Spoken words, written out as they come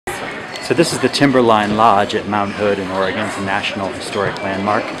So this is the Timberline Lodge at Mount Hood in Oregon. It's a National Historic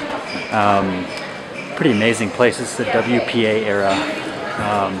Landmark. Pretty amazing place. This is a WPA era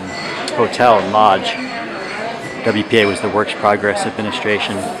hotel and lodge. WPA was the Works Progress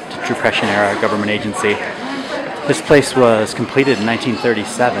Administration, Depression era government agency. This place was completed in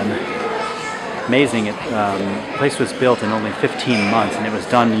 1937. Amazing. The place was built in only 15 months, and it was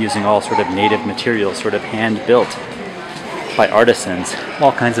done using all sort of native materials, sort of hand built by artisans.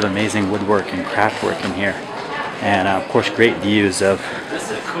 All kinds of amazing woodwork and craft work in here. And of course great views of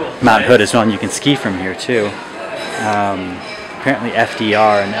Mount Hood as well, and you can ski from here too. Apparently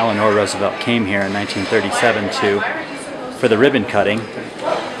FDR and Eleanor Roosevelt came here in 1937 for the ribbon cutting.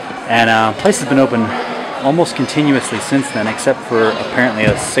 And the place has been open almost continuously since then, except for apparently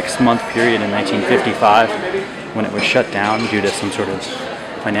a 6-month period in 1955 when it was shut down due to some sort of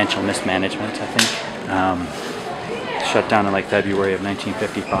financial mismanagement, I think. Shut down in like February of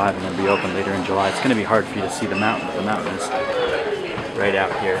 1955 and then reopened later in July. It's going to be hard for you to see the mountain, but the mountain is right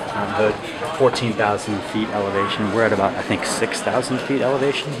out here. Mount Hood, 14,000 feet elevation. We're at about, I think, 6,000 feet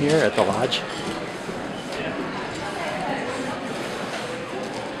elevation here at the lodge.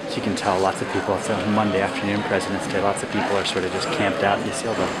 So you can tell lots of people, it's a Monday afternoon, President's Day, lots of people are sort of just camped out. You see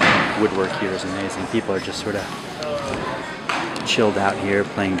all the woodwork here is amazing. People are just sort of chilled out here,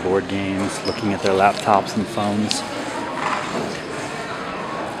 playing board games, looking at their laptops and phones.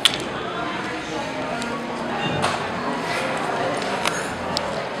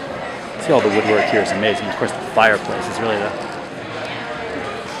 See, all the woodwork here is amazing. Of course, the fireplace is really the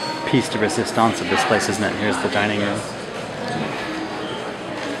piece de resistance of this place, isn't it? Here's the dining room.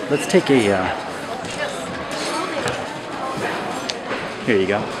 Let's take a, here you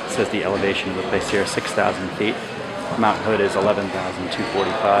go. It says the elevation of the place here is 6,000 feet. Mount Hood is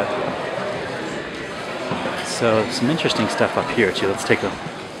 11,245. So some interesting stuff up here too. Let's take a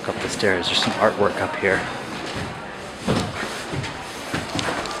look up the stairs. There's some artwork up here.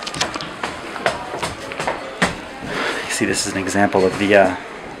 You see, this is an example of the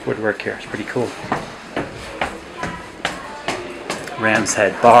woodwork here. It's pretty cool. Ram's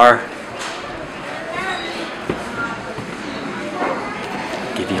Head Bar.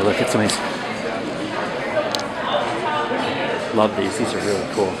 Give you a look at some of these. Love these. These are really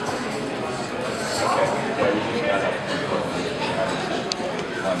cool.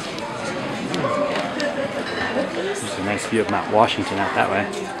 There's a nice view of Mount Washington out that way.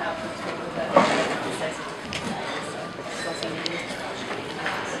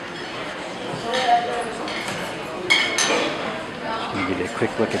 Just going to give you a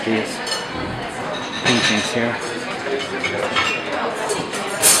quick look at these paintings here.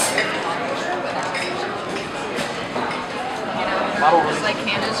 Just like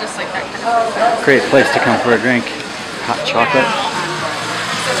Hannah's, just like that kind of. Great place to come for a drink. Hot chocolate.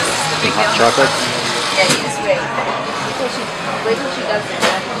 Hot chocolate. Yeah, you just wait. Wait till she does it.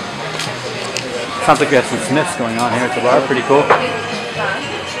 Sounds like we have some Smiths going on here at the bar. Pretty cool.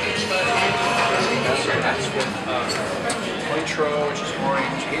 Intro, which is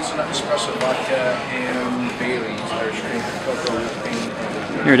orange, hazelnut espresso vodka, and Bailey's.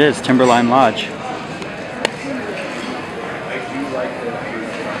 Here it is, Timberline Lodge.